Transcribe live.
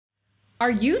Are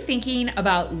you thinking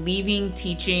about leaving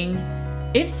teaching?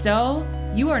 If so,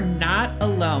 you are not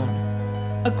alone.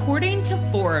 According to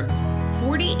Forbes,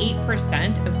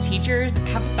 48% of teachers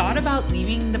have thought about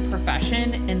leaving the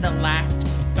profession in the last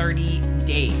 30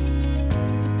 days.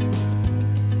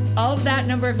 Of that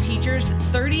number of teachers,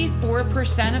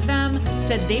 34% of them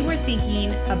said they were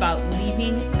thinking about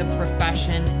leaving the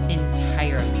profession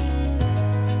entirely.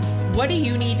 What do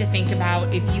you need to think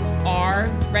about if you are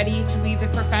ready to leave the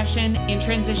profession and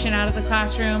transition out of the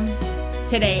classroom?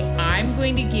 Today, I'm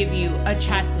going to give you a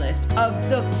checklist of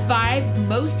the 5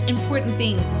 most important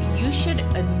things you should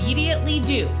immediately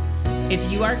do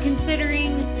if you are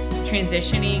considering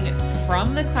transitioning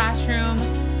from the classroom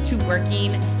to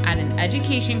working at an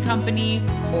education company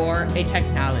or a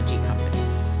technology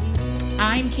company.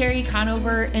 I'm Carrie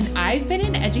Conover, and I've been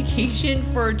in education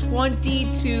for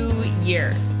 22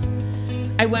 years.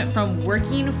 I went from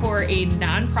working for a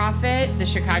nonprofit, the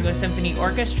Chicago Symphony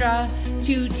Orchestra,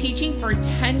 to teaching for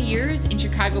 10 years in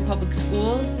Chicago Public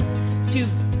Schools, to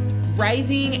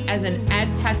rising as an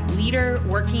ed tech leader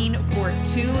working for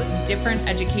 2 different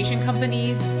education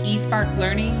companies, eSpark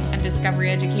Learning and Discovery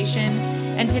Education.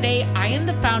 And today I am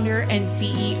the founder and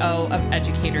CEO of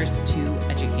Educators to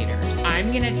Educators.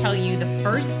 I'm going to tell you the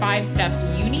first 5 steps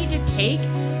you need to take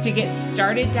to get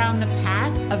started down the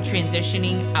path of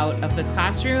transitioning out of the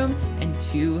classroom and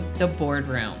to the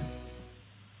boardroom.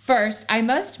 First, I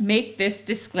must make this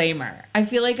disclaimer. I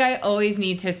feel like I always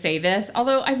need to say this,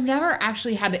 although I've never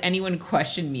actually had anyone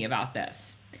question me about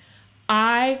this.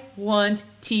 I want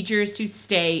teachers to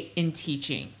stay in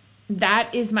teaching.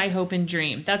 That is my hope and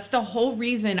dream. That's the whole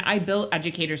reason I built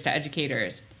Educators to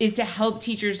Educators, is to help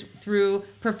teachers through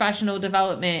professional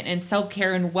development and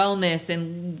self-care and wellness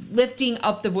and lifting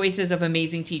up the voices of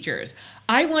amazing teachers.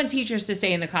 I want teachers to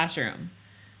stay in the classroom,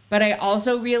 but I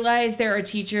also realize there are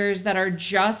teachers that are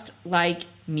just like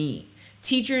me.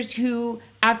 Teachers who,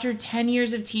 after 10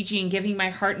 years of teaching, giving my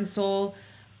heart and soul,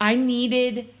 I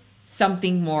needed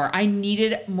something more. I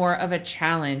needed more of a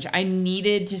challenge. I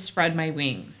needed to spread my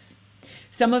wings.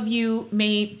 Some of you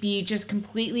may be just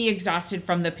completely exhausted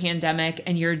from the pandemic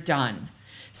and you're done.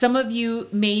 Some of you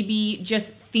may be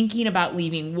just thinking about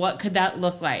leaving. What could that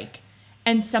look like?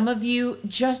 And some of you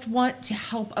just want to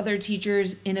help other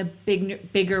teachers in a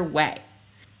bigger way.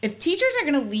 If teachers are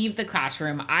going to leave the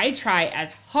classroom, I try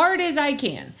as hard as I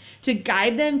can to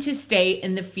guide them to stay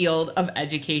in the field of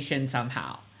education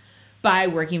somehow, by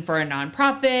working for a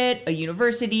nonprofit, a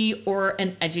university, or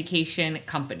an education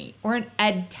company, or an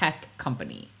ed tech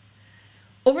company.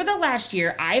 Over the last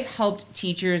year, I've helped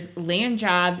teachers land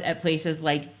jobs at places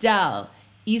like Dell,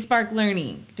 eSpark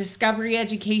Learning, Discovery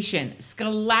Education,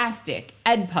 Scholastic,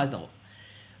 Edpuzzle.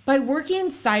 By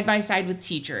working side by side with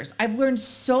teachers, I've learned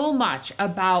so much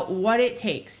about what it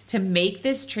takes to make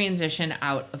this transition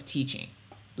out of teaching.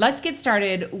 Let's get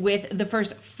started with the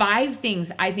first 5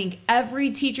 things I think every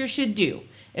teacher should do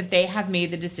if they have made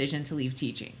the decision to leave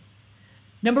teaching.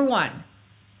 Number 1,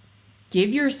 give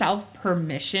yourself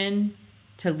permission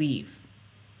to leave.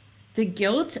 The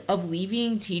guilt of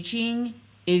leaving teaching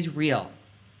is real.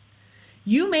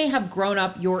 You may have grown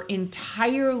up your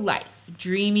entire life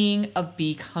dreaming of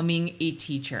becoming a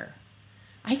teacher.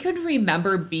 I could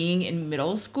remember being in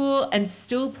middle school and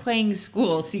still playing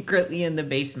school secretly in the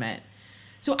basement.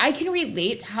 So I can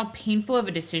relate to how painful of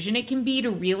a decision it can be to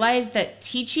realize that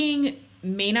teaching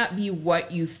may not be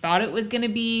what you thought it was going to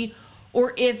be,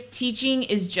 or if teaching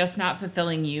is just not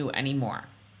fulfilling you anymore.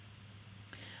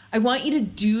 I want you to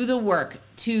do the work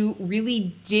to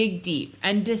really dig deep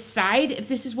and decide if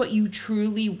this is what you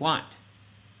truly want.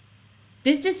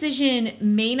 This decision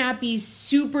may not be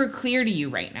super clear to you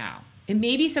right now. It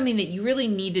may be something that you really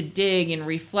need to dig and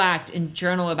reflect and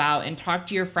journal about and talk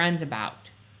to your friends about.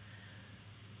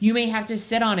 You may have to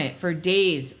sit on it for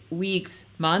days, weeks,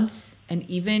 months, and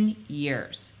even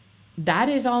years. That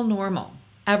is all normal.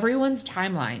 Everyone's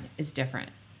timeline is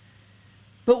different.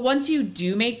 But once you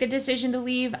do make the decision to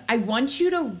leave, I want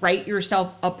you to write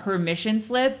yourself a permission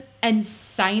slip and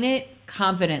sign it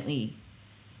confidently.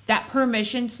 That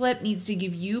permission slip needs to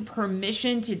give you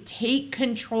permission to take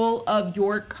control of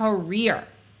your career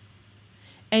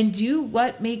and do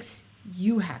what makes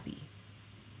you happy.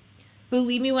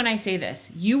 Believe me when I say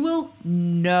this, you will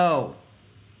know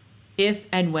if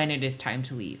and when it is time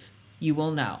to leave. You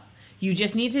will know. You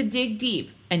just need to dig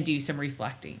deep and do some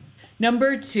reflecting.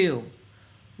 Number 2,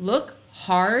 look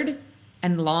hard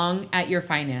and long at your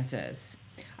finances.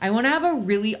 I want to have a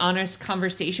really honest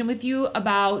conversation with you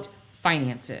about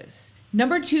finances.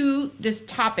 Number 2, this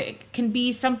topic can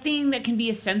be something that can be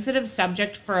a sensitive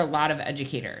subject for a lot of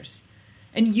educators.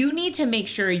 And you need to make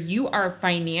sure you are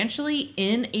financially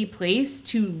in a place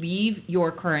to leave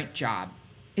your current job.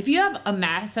 If you have a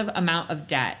massive amount of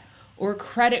debt or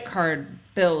credit card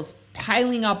bills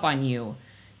piling up on you,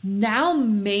 now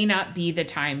may not be the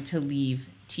time to leave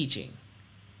teaching.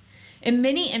 In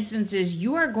many instances,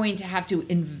 you are going to have to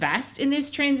invest in this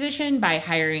transition by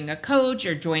hiring a coach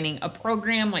or joining a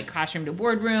program like Classroom to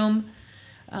Boardroom.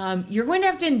 You're going to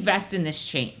have to invest in this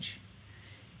change.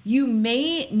 You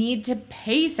may need to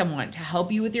pay someone to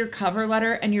help you with your cover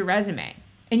letter and your resume.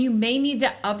 And you may need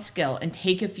to upskill and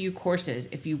take a few courses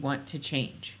if you want to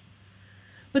change.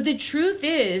 But the truth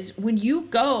is, when you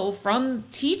go from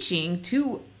teaching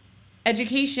to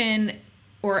education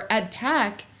or ed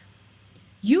tech,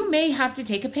 you may have to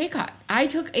take a pay cut. I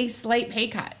took a slight pay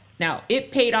cut. Now,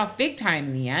 it paid off big time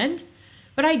in the end,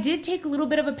 but I did take a little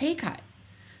bit of a pay cut.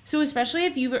 So especially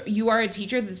if you are a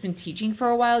teacher that's been teaching for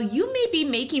a while, you may be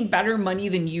making better money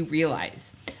than you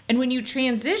realize. And when you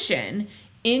transition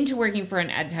into working for an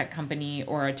ed tech company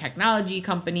or a technology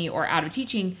company or out of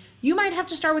teaching, you might have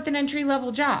to start with an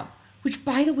entry-level job, which,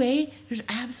 by the way, there's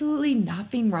absolutely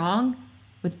nothing wrong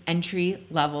with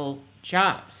entry-level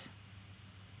jobs.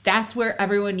 That's where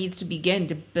everyone needs to begin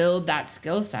to build that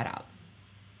skill set up.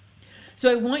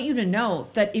 So I want you to know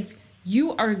that if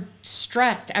you are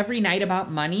stressed every night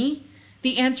about money,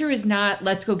 the answer is not,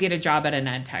 let's go get a job at an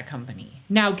ed tech company.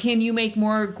 Now, can you make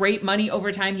more great money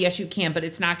over time? Yes, you can, but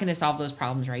it's not going to solve those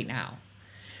problems right now.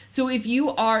 So if you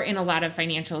are in a lot of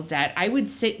financial debt, I would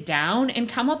sit down and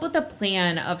come up with a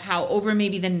plan of how over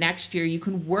maybe the next year you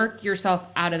can work yourself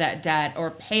out of that debt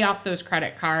or pay off those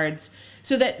credit cards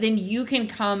so that then you can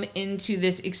come into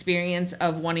this experience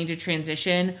of wanting to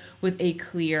transition with a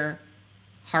clear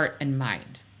heart and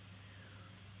mind.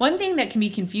 One thing that can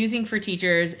be confusing for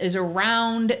teachers is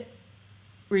around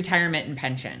retirement and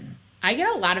pension. I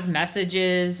get a lot of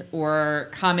messages or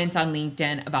comments on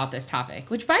LinkedIn about this topic,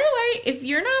 which, by the way, if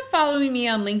you're not following me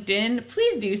on LinkedIn,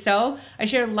 please do so. I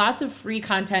share lots of free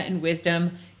content and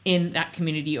wisdom in that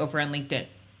community over on LinkedIn.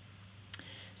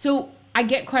 So I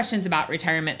get questions about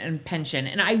retirement and pension,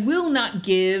 and I will not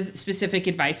give specific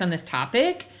advice on this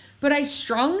topic, but I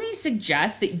strongly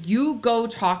suggest that you go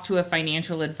talk to a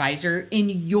financial advisor in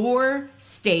your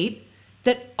state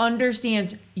that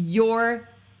understands your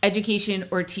education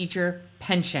or teacher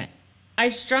pension. I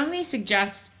strongly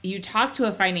suggest you talk to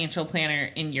a financial planner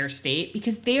in your state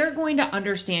because they are going to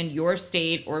understand your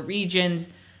state or region's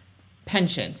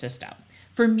pension system.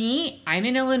 For me, I'm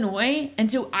in Illinois, and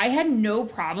so I had no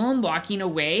problem walking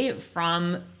away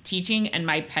from teaching and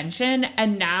my pension,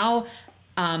 and now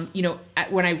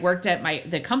when I worked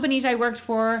at the companies I worked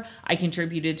for, I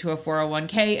contributed to a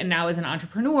 401k, and now as an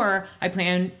entrepreneur, I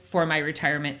plan for my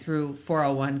retirement through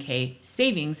 401k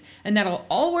savings, and that'll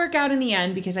all work out in the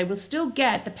end because I will still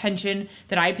get the pension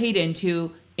that I paid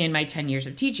into in my 10 years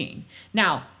of teaching.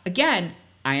 Now, again,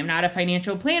 I am not a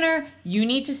financial planner. You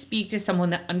need to speak to someone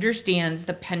that understands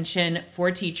the pension for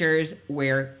teachers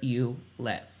where you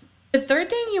live. The third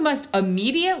thing you must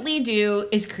immediately do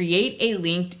is create a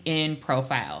LinkedIn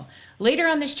profile. Later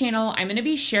on this channel, I'm going to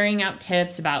be sharing out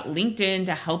tips about LinkedIn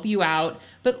to help you out.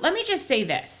 But let me just say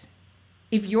this.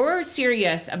 If you're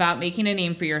serious about making a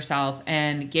name for yourself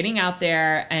and getting out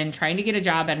there and trying to get a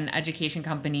job at an education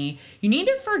company, you need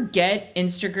to forget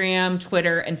Instagram,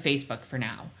 Twitter, and Facebook for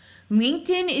now.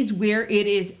 LinkedIn is where it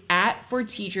is at for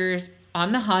teachers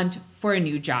on the hunt for a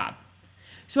new job.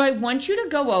 So I want you to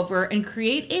go over and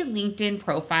create a LinkedIn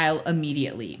profile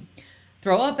immediately.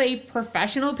 Throw up a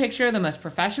professional picture, the most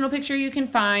professional picture you can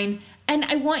find, and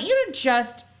I want you to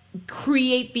just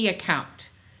create the account.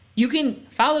 You can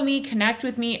follow me, connect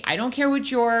with me. I don't care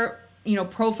what your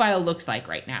profile looks like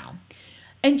right now.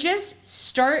 And just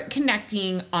start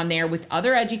connecting on there with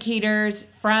other educators,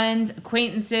 friends,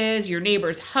 acquaintances, your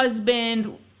neighbor's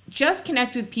husband. Just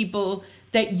connect with people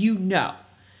that you know.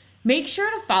 Make sure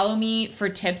to follow me for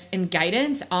tips and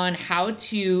guidance on how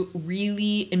to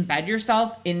really embed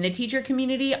yourself in the teacher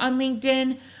community on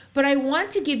LinkedIn. But I want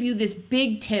to give you this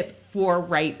big tip for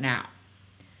right now.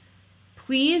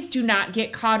 Please do not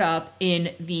get caught up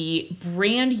in the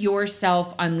brand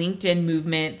yourself on LinkedIn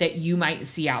movement that you might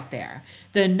see out there.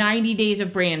 The 90 days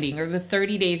of branding or the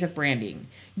 30 days of branding.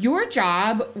 Your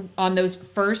job on those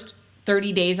first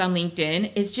 30 days on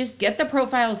LinkedIn is just get the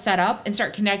profile set up and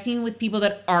start connecting with people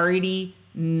that already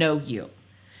know you.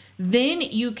 Then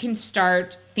you can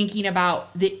start thinking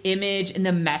about the image and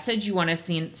the message you want to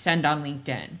send on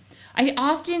LinkedIn. I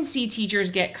often see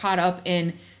teachers get caught up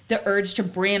in the urge to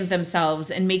brand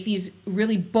themselves and make these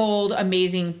really bold,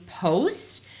 amazing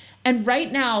posts. And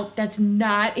right now, that's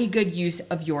not a good use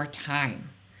of your time.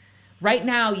 Right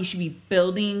now, you should be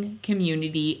building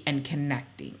community and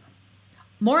connecting.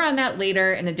 More on that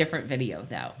later in a different video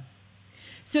though.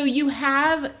 So you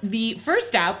have the first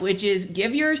step, which is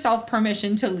give yourself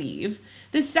permission to leave.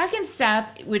 The second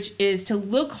step, which is to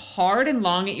look hard and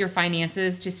long at your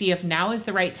finances to see if now is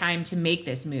the right time to make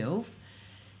this move.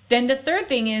 Then the third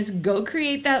thing is go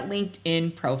create that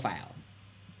LinkedIn profile.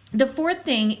 The fourth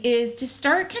thing is to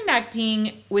start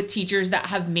connecting with teachers that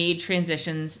have made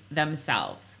transitions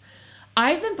themselves.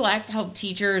 I've been blessed to help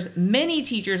many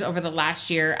teachers over the last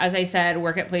year, as I said,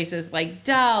 work at places like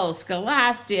Dell,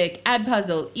 Scholastic,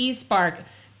 Edpuzzle, eSpark,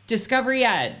 Discovery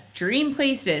Ed, Dream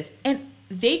Places, and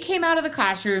they came out of the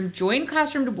classroom, joined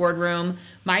Classroom to Boardroom,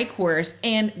 my course,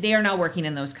 and they are now working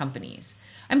in those companies.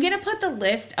 I'm going to put the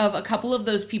list of a couple of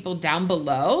those people down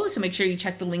below, so make sure you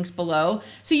check the links below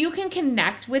so you can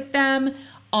connect with them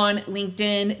on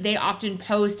LinkedIn. They often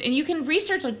post, and you can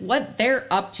research like what they're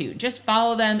up to. Just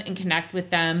follow them and connect with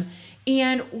them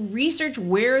and research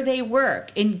where they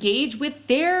work. Engage with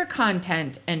their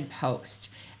content and post.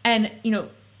 And,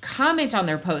 comment on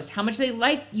their post, how much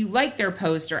you like their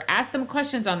post, or ask them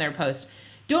questions on their post.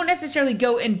 Don't necessarily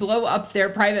go and blow up their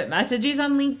private messages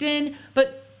on LinkedIn,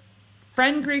 but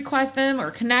friend request them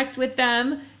or connect with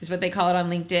them is what they call it on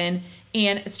LinkedIn,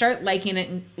 and start liking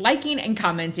and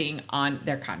commenting on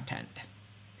their content.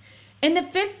 And the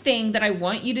fifth thing that I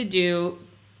want you to do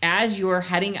as you're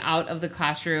heading out of the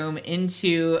classroom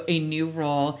into a new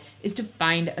role is to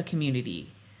find a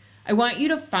community. I want you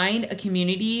to find a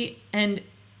community, and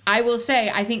I will say,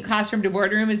 I think Classroom to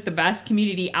Boardroom is the best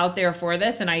community out there for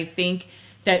this, and I think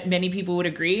that many people would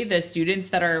agree. The students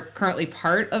that are currently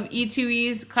part of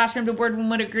E2E's Classroom to Boardroom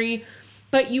would agree.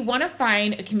 But you want to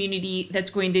find a community that's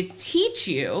going to teach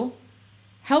you,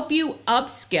 help you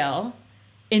upskill,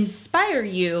 inspire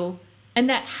you, and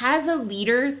that has a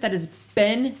leader that has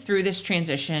been through this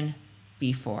transition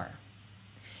before,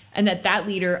 and that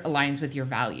leader aligns with your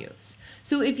values.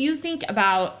 So if you think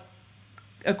about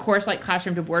a course like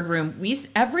Classroom to Boardroom,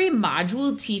 every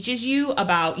module teaches you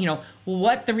about,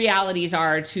 what the realities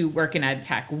are to work in ed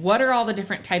tech. What are all the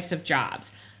different types of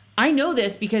jobs? I know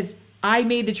this because I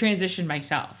made the transition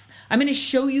myself. I'm going to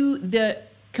show you the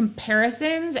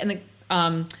comparisons and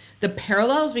the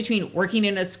parallels between working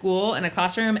in a school and a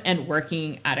classroom and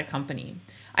working at a company.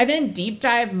 I then deep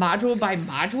dive module by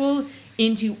module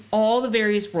into all the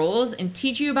various roles and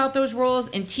teach you about those roles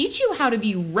and teach you how to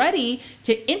be ready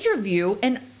to interview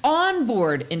and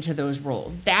onboard into those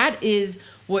roles. That is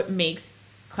what makes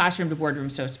Classroom to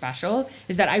Boardroom so special,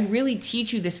 is that I really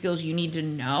teach you the skills you need to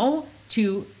know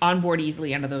to onboard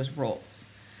easily into those roles.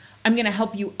 I'm going to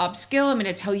help you upskill. I'm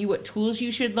going to tell you what tools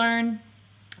you should learn.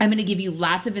 I'm going to give you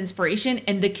lots of inspiration,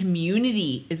 and the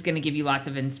community is going to give you lots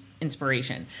of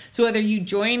inspiration. So whether you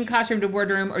join Classroom to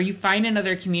Boardroom or you find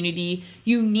another community,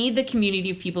 you need the community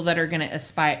of people that are going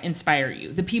to inspire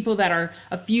you, the people that are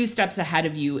a few steps ahead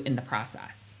of you in the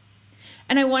process.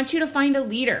 And I want you to find a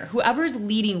leader. Whoever's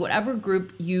leading whatever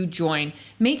group you join,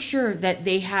 make sure that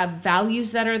they have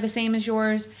values that are the same as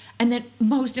yours, and that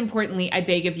most importantly, I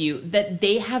beg of you, that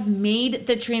they have made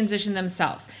the transition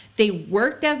themselves. They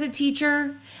worked as a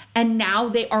teacher, and now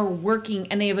they are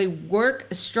working, and they have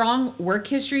a strong work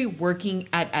history working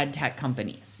at ed tech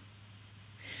companies.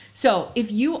 So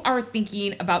if you are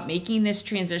thinking about making this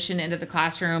transition into the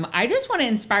classroom, I just want to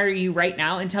inspire you right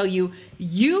now and tell you,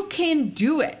 you can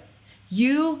do it.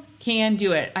 You can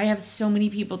do it. I have so many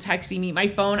people texting me. My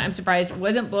phone, I'm surprised,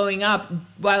 wasn't blowing up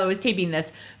while I was taping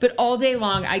this, but all day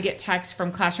long I get texts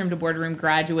from Classroom to Boardroom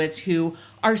graduates who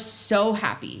are so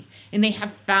happy and they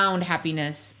have found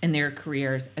happiness in their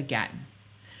careers again.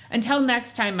 Until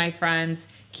next time, my friends,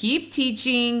 keep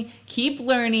teaching, keep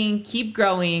learning, keep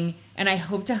growing, and I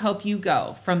hope to help you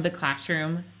go from the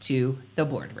classroom to the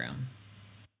boardroom.